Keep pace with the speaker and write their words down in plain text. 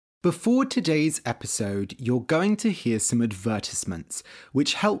Before today's episode, you're going to hear some advertisements,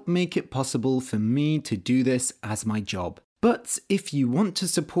 which help make it possible for me to do this as my job. But if you want to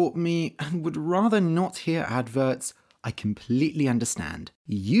support me and would rather not hear adverts, I completely understand.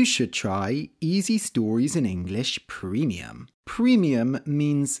 You should try Easy Stories in English Premium. Premium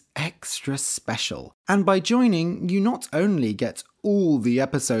means extra special. And by joining, you not only get all the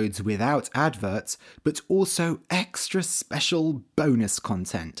episodes without adverts, but also extra special bonus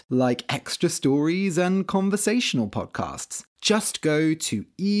content, like extra stories and conversational podcasts. Just go to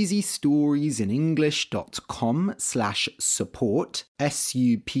easystoriesinenglish.com/support, SUPPORT,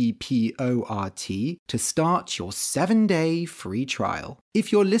 to start your 7-day free trial.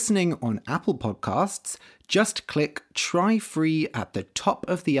 If you're listening on Apple Podcasts, just click Try Free at the top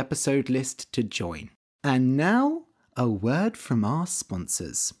of the episode list to join. And now, a word from our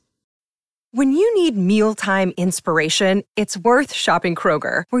sponsors. When you need mealtime inspiration, it's worth shopping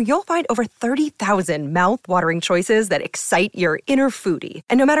Kroger, where you'll find over 30,000 mouth-watering choices that excite your inner foodie.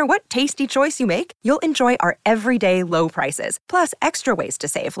 And no matter what tasty choice you make, you'll enjoy our everyday low prices, plus extra ways to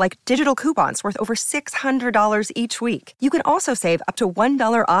save, like digital coupons worth over $600 each week. You can also save up to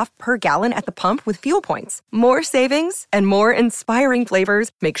 $1 off per gallon at the pump with fuel points. More savings and more inspiring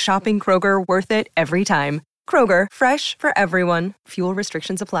flavors make shopping Kroger worth it every time. Kroger, fresh for everyone. Fuel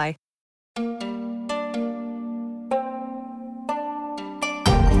restrictions apply.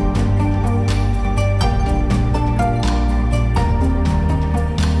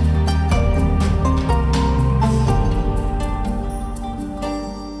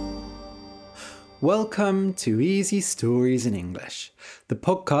 Welcome to Easy Stories in English, the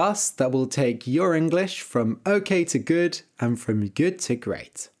podcast that will take your English from okay to good and from good to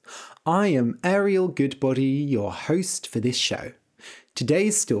great. I am Ariel Goodbody, your host for this show.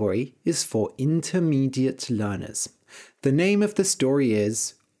 Today's story is for intermediate learners. The name of the story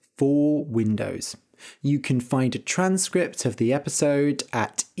is Four Windows. You can find a transcript of the episode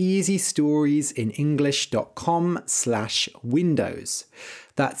at easystoriesinenglish.com/windows.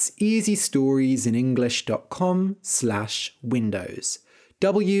 That's easystoriesinenglish.com/windows.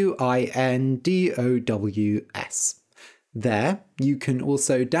 WINDOWS. There, you can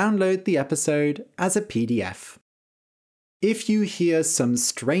also download the episode as a PDF. If you hear some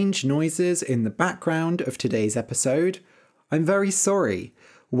strange noises in the background of today's episode, I'm very sorry.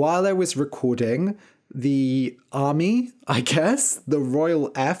 While I was recording, the army, the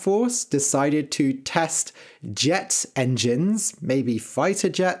Royal Air Force, decided to test jet engines, maybe fighter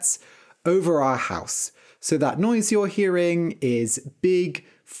jets, over our house. So that noise you're hearing is big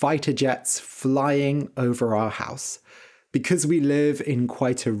fighter jets flying over our house. Because we live in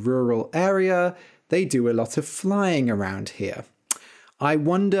quite a rural area, they do a lot of flying around here. I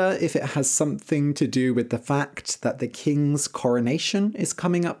wonder if it has something to do with the fact that the king's coronation is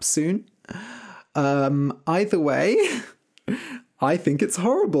coming up soon. Either way, I think it's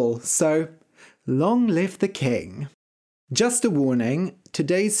horrible. So, long live the king. Just a warning,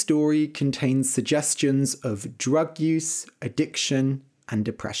 today's story contains suggestions of drug use, addiction, and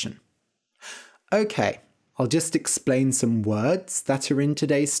depression. Okay, I'll just explain some words that are in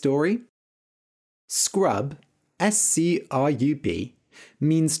today's story. Scrub, SCRUB,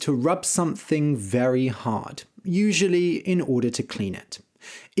 means to rub something very hard, usually in order to clean it.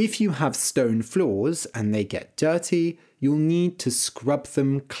 If you have stone floors and they get dirty, you'll need to scrub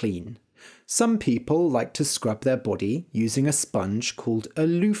them clean. Some people like to scrub their body using a sponge called a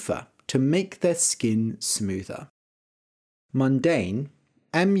loofah to make their skin smoother. Mundane,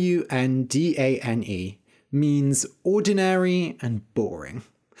 MUNDANE, means ordinary and boring.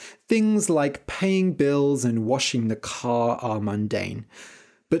 Things like paying bills and washing the car are mundane.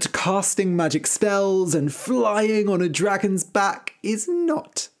 But casting magic spells and flying on a dragon's back is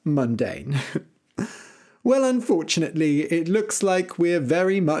not mundane. Well, unfortunately, it looks like we're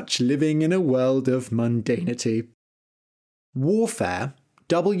very much living in a world of mundanity. Warfare,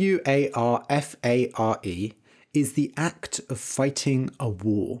 WARFARE, is the act of fighting a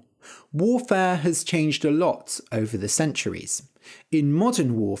war. Warfare has changed a lot over the centuries. In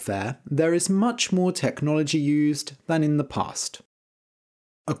modern warfare, there is much more technology used than in the past.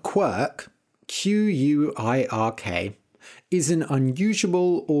 A quirk, QUIRK, is an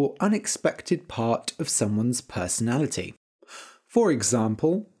unusual or unexpected part of someone's personality. For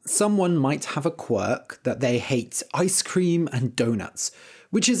example, someone might have a quirk that they hate ice cream and donuts,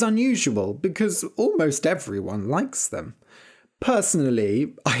 which is unusual because almost everyone likes them.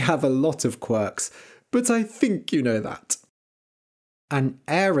 Personally, I have a lot of quirks, but I think you know that. An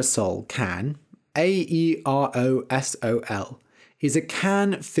aerosol can, AEROSOL, is a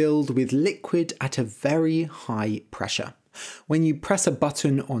can filled with liquid at a very high pressure. When you press a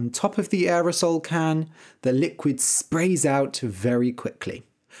button on top of the aerosol can, the liquid sprays out very quickly.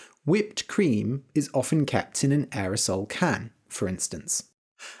 Whipped cream is often kept in an aerosol can, for instance.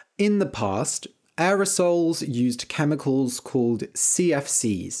 In the past, aerosols used chemicals called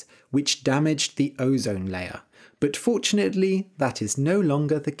CFCs, which damaged the ozone layer, but fortunately that is no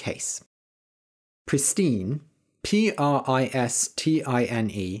longer the case. Pristine, Pristine,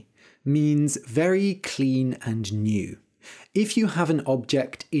 means very clean and new. If you have an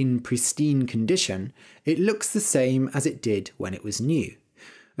object in pristine condition, it looks the same as it did when it was new.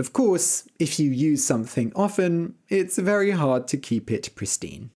 Of course, if you use something often, it's very hard to keep it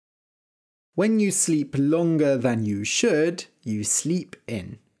pristine. When you sleep longer than you should, you sleep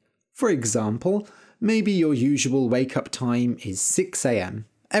in. For example, maybe your usual wake-up time is 6 a.m.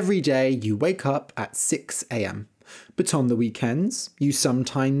 Every day you wake up at 6 a.m. But on the weekends, you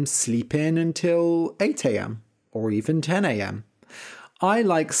sometimes sleep in until 8 a.m. or even 10 a.m. I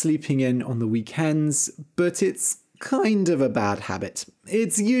like sleeping in on the weekends, but it's kind of a bad habit.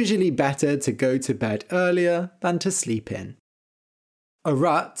 It's usually better to go to bed earlier than to sleep in. A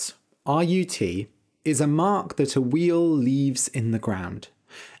rut, R-U-T, is a mark that a wheel leaves in the ground.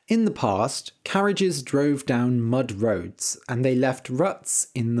 In the past, carriages drove down mud roads and they left ruts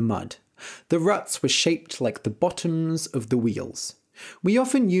in the mud. The ruts were shaped like the bottoms of the wheels. We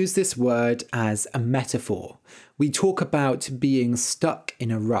often use this word as a metaphor. We talk about being stuck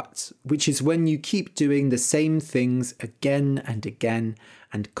in a rut, which is when you keep doing the same things again and again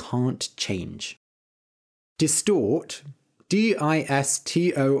and can't change. Distort, D-I-S-T-O-R-T,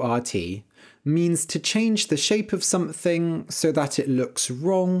 means to change the shape of something so that it looks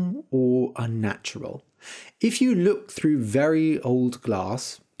wrong or unnatural. If you look through very old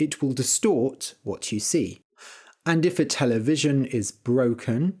glass, it will distort what you see. And if a television is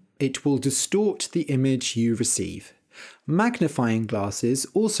broken, it will distort the image you receive. Magnifying glasses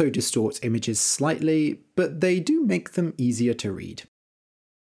also distort images slightly, but they do make them easier to read.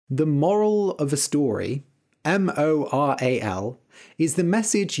 The moral of a story, M-O-R-A-L, is the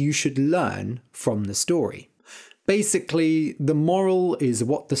message you should learn from the story. Basically, the moral is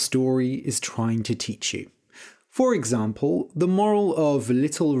what the story is trying to teach you. For example, the moral of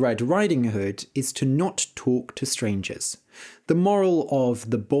Little Red Riding Hood is to not talk to strangers. The moral of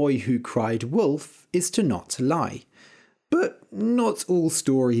The Boy Who Cried Wolf is to not lie. But not all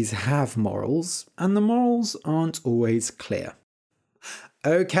stories have morals, and the morals aren't always clear.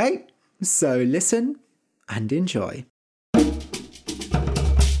 Okay, so listen and enjoy.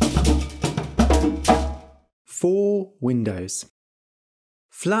 4 windows.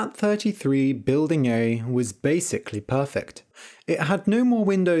 Flat 33 Building A was basically perfect. It had no more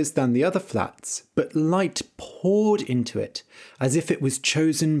windows than the other flats, but light poured into it, as if it was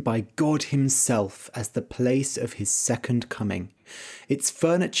chosen by God himself as the place of his second coming. Its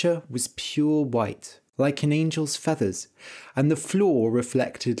furniture was pure white, like an angel's feathers, and the floor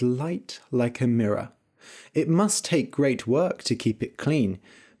reflected light like a mirror. It must take great work to keep it clean,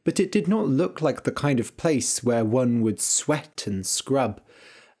 but it did not look like the kind of place where one would sweat and scrub.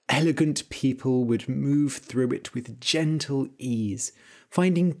 Elegant people would move through it with gentle ease,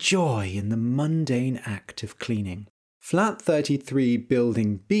 finding joy in the mundane act of cleaning. Flat 33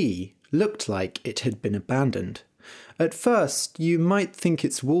 Building B looked like it had been abandoned. At first, you might think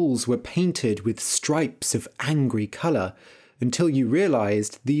its walls were painted with stripes of angry colour, until you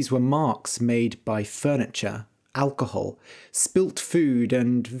realised these were marks made by furniture, alcohol, spilt food,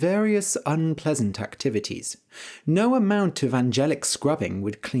 and various unpleasant activities. No amount of angelic scrubbing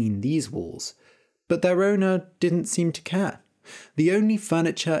would clean these walls, but their owner didn't seem to care. The only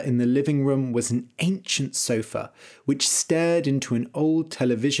furniture in the living room was an ancient sofa, which stared into an old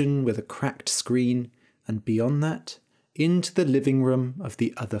television with a cracked screen, and beyond that, into the living room of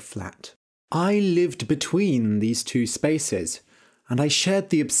the other flat. I lived between these two spaces, and I shared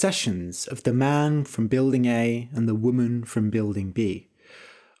the obsessions of the man from Building A and the woman from Building B.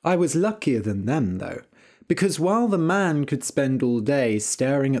 I was luckier than them, though, because while the man could spend all day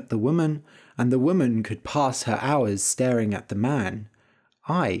staring at the woman, and the woman could pass her hours staring at the man,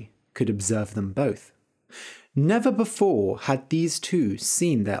 I could observe them both. Never before had these two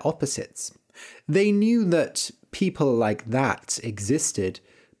seen their opposites. They knew that people like that existed,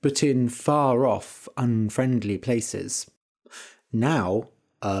 but in far-off, unfriendly places. Now,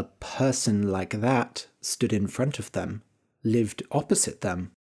 a person like that stood in front of them, lived opposite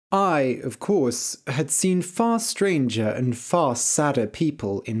them. I, of course, had seen far stranger and far sadder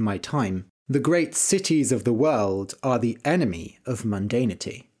people in my time. The great cities of the world are the enemy of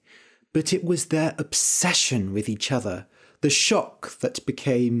mundanity. But it was their obsession with each other, the shock that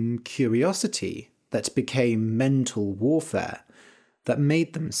became curiosity, that became mental warfare that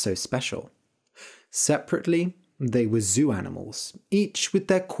made them so special. Separately, they were zoo animals, each with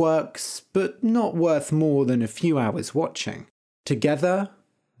their quirks, but not worth more than a few hours watching. Together,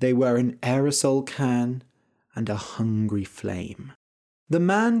 they were an aerosol can and a hungry flame. The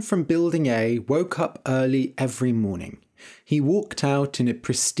man from Building A woke up early every morning. He walked out in a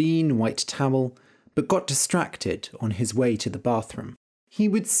pristine white towel, but got distracted on his way to the bathroom. He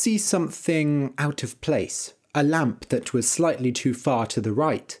would see something out of place, a lamp that was slightly too far to the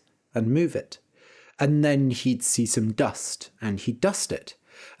right, and move it. And then he'd see some dust, and he'd dust it.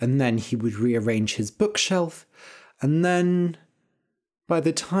 And then he would rearrange his bookshelf, and then... By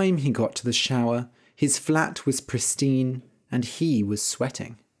the time he got to the shower, his flat was pristine, and he was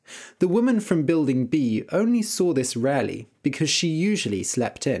sweating. The woman from Building B only saw this rarely, because she usually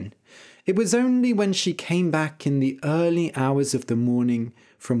slept in. It was only when she came back in the early hours of the morning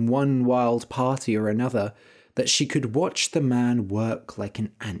from one wild party or another that she could watch the man work like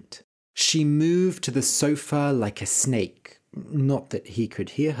an ant. She moved to the sofa like a snake, not that he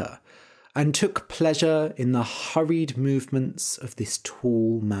could hear her, and took pleasure in the hurried movements of this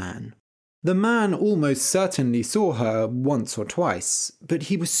tall man. The man almost certainly saw her once or twice, but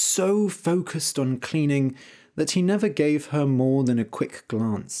he was so focused on cleaning that he never gave her more than a quick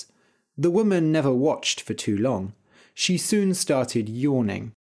glance. The woman never watched for too long. She soon started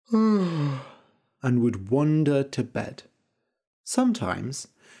yawning, and would wander to bed. Sometimes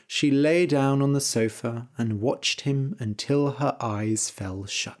she lay down on the sofa and watched him until her eyes fell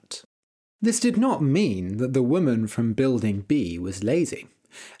shut. This did not mean that the woman from Building B was lazy.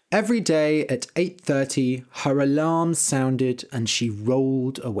 Every day at 8:30, her alarm sounded and she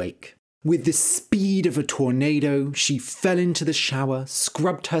rolled awake. With the speed of a tornado, she fell into the shower,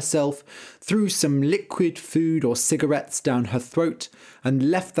 scrubbed herself, threw some liquid food or cigarettes down her throat,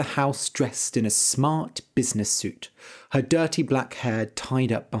 and left the house dressed in a smart business suit, her dirty black hair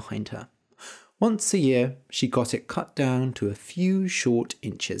tied up behind her. Once a year, she got it cut down to a few short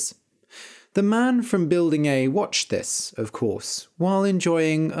inches. The man from Building A watched this, of course, while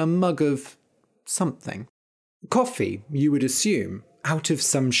enjoying a mug of something. Coffee, you would assume, out of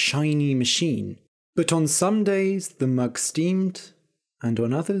some shiny machine. But on some days the mug steamed, and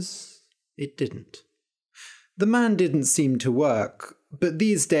on others it didn't. The man didn't seem to work, but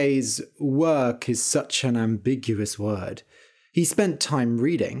these days work is such an ambiguous word. He spent time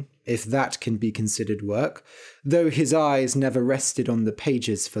reading, if that can be considered work, though his eyes never rested on the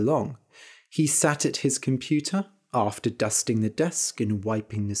pages for long. He sat at his computer, after dusting the desk and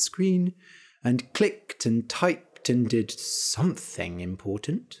wiping the screen, and clicked and typed and did something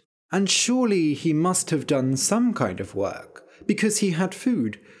important. And surely he must have done some kind of work, because he had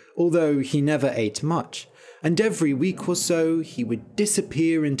food, although he never ate much, and every week or so he would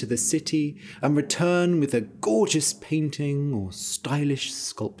disappear into the city and return with a gorgeous painting or stylish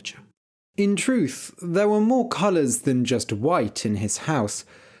sculpture. In truth, there were more colours than just white in his house,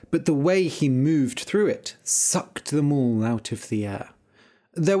 but the way he moved through it sucked them all out of the air.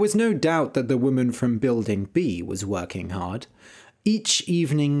 There was no doubt that the woman from Building B was working hard. Each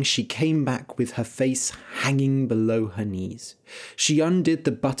evening she came back with her face hanging below her knees. She undid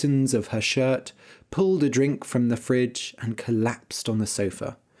the buttons of her shirt, pulled a drink from the fridge, and collapsed on the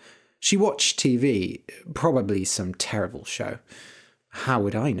sofa. She watched TV, probably some terrible show. How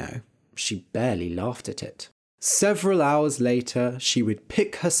would I know? She barely laughed at it. Several hours later, she would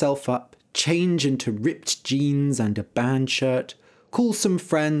pick herself up, change into ripped jeans and a band shirt, call some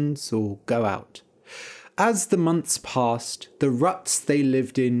friends, or go out. As the months passed, the ruts they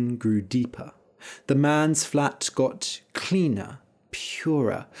lived in grew deeper. The man's flat got cleaner,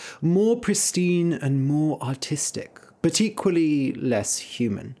 purer, more pristine and more artistic, but equally less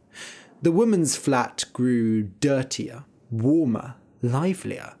human. The woman's flat grew dirtier, warmer,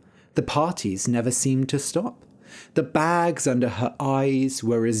 livelier. The parties never seemed to stop. The bags under her eyes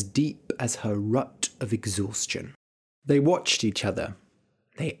were as deep as her rut of exhaustion. They watched each other.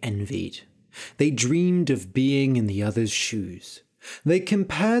 They envied. They dreamed of being in the other's shoes. They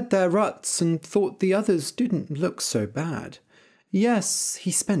compared their ruts and thought the others didn't look so bad. Yes,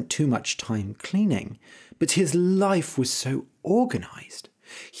 he spent too much time cleaning, but his life was so organized.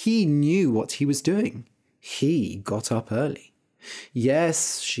 He knew what he was doing. He got up early.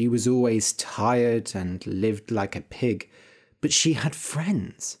 Yes, she was always tired and lived like a pig, but she had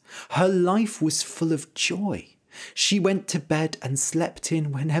friends. Her life was full of joy. She went to bed and slept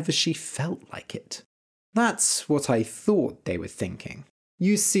in whenever she felt like it. That's what I thought they were thinking.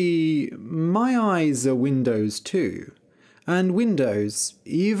 You see, my eyes are windows too, and windows,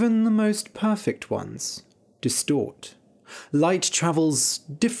 even the most perfect ones, distort. Light travels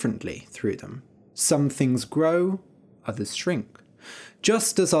differently through them. Some things grow, others shrink.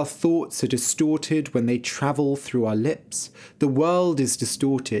 Just as our thoughts are distorted when they travel through our lips, the world is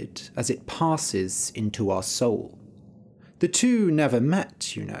distorted as it passes into our soul. The two never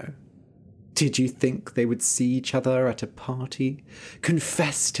met, you know. Did you think they would see each other at a party,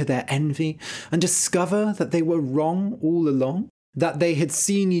 confess to their envy, and discover that they were wrong all along? That they had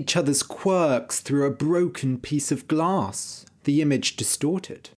seen each other's quirks through a broken piece of glass, the image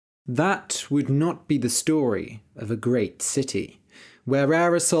distorted? That would not be the story of a great city, where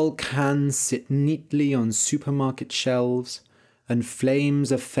aerosol cans sit neatly on supermarket shelves and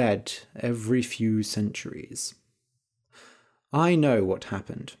flames are fed every few centuries. I know what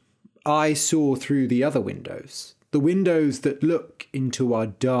happened. I saw through the other windows, the windows that look into our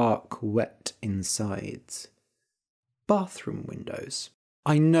dark, wet insides. Bathroom windows.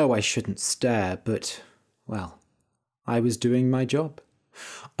 I know I shouldn't stare, but, well, I was doing my job.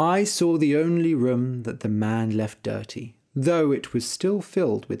 I saw the only room that the man left dirty, though it was still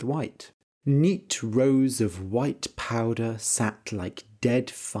filled with white. Neat rows of white powder sat like dead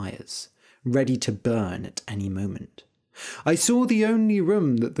fires, ready to burn at any moment. I saw the only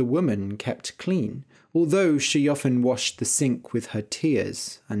room that the woman kept clean, although she often washed the sink with her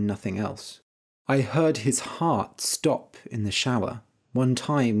tears and nothing else. I heard his heart stop in the shower, one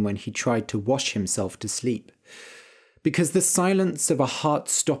time when he tried to wash himself to sleep, because the silence of a heart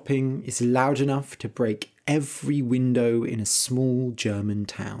stopping is loud enough to break every window in a small German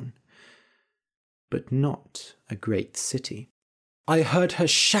town, but not a great city. I heard her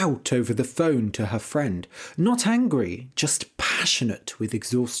shout over the phone to her friend, not angry, just passionate with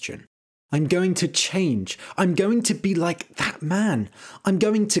exhaustion. I'm going to change. I'm going to be like that man. I'm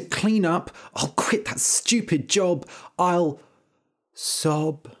going to clean up. I'll quit that stupid job. I'll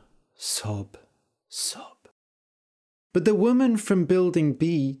sob, sob, sob. But the woman from Building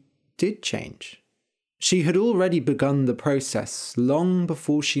B did change. She had already begun the process long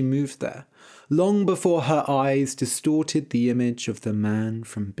before she moved there, long before her eyes distorted the image of the man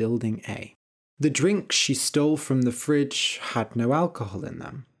from Building A. The drinks she stole from the fridge had no alcohol in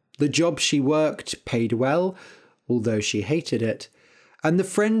them. The job she worked paid well, although she hated it, and the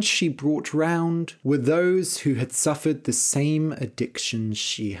friends she brought round were those who had suffered the same addiction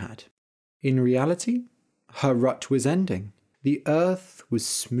she had. In reality, her rut was ending. The earth was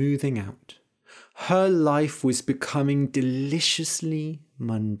smoothing out. Her life was becoming deliciously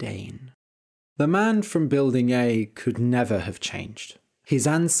mundane. The man from Building A could never have changed. His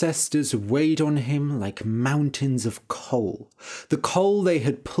ancestors weighed on him like mountains of coal, the coal they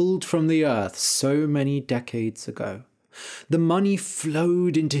had pulled from the earth so many decades ago. The money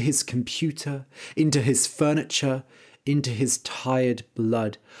flowed into his computer, into his furniture, into his tired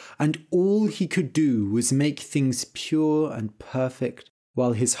blood, and all he could do was make things pure and perfect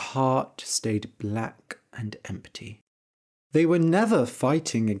while his heart stayed black and empty. They were never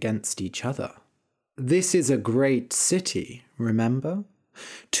fighting against each other. This is a great city, remember?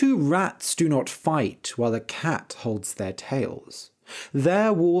 Two rats do not fight while a cat holds their tails.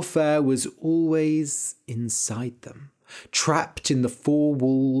 Their warfare was always inside them, trapped in the four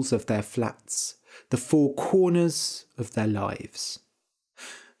walls of their flats, the four corners of their lives.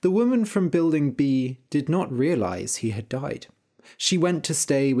 The woman from Building B did not realize he had died. She went to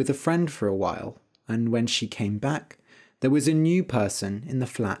stay with a friend for a while, and when she came back, there was a new person in the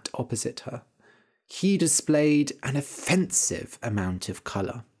flat opposite her. He displayed an offensive amount of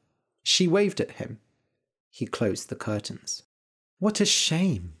colour. She waved at him. He closed the curtains. What a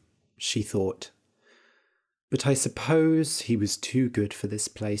shame, she thought. But I suppose he was too good for this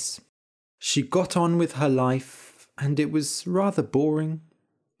place. She got on with her life, and it was rather boring,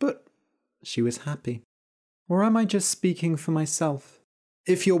 but she was happy. Or am I just speaking for myself?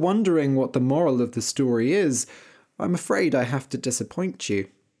 If you're wondering what the moral of the story is, I'm afraid I have to disappoint you.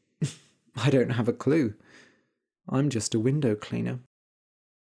 I don't have a clue. I'm just a window cleaner.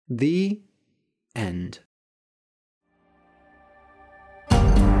 The end.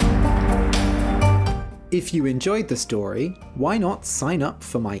 If you enjoyed the story, why not sign up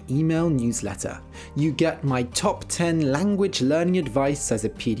for my email newsletter? You get my top 10 language learning advice as a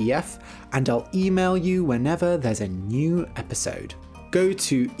PDF, and I'll email you whenever there's a new episode. Go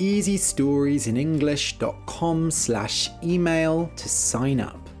to easystoriesinenglish.com/email to sign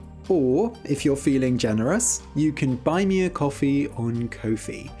up. Or, if you're feeling generous, you can buy me a coffee on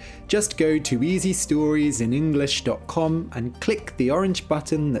Ko-fi. Just go to easystoriesinenglish.com and click the orange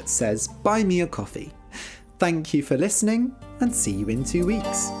button that says Buy Me a Coffee. Thank you for listening, and see you in 2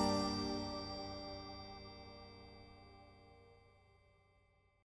 weeks.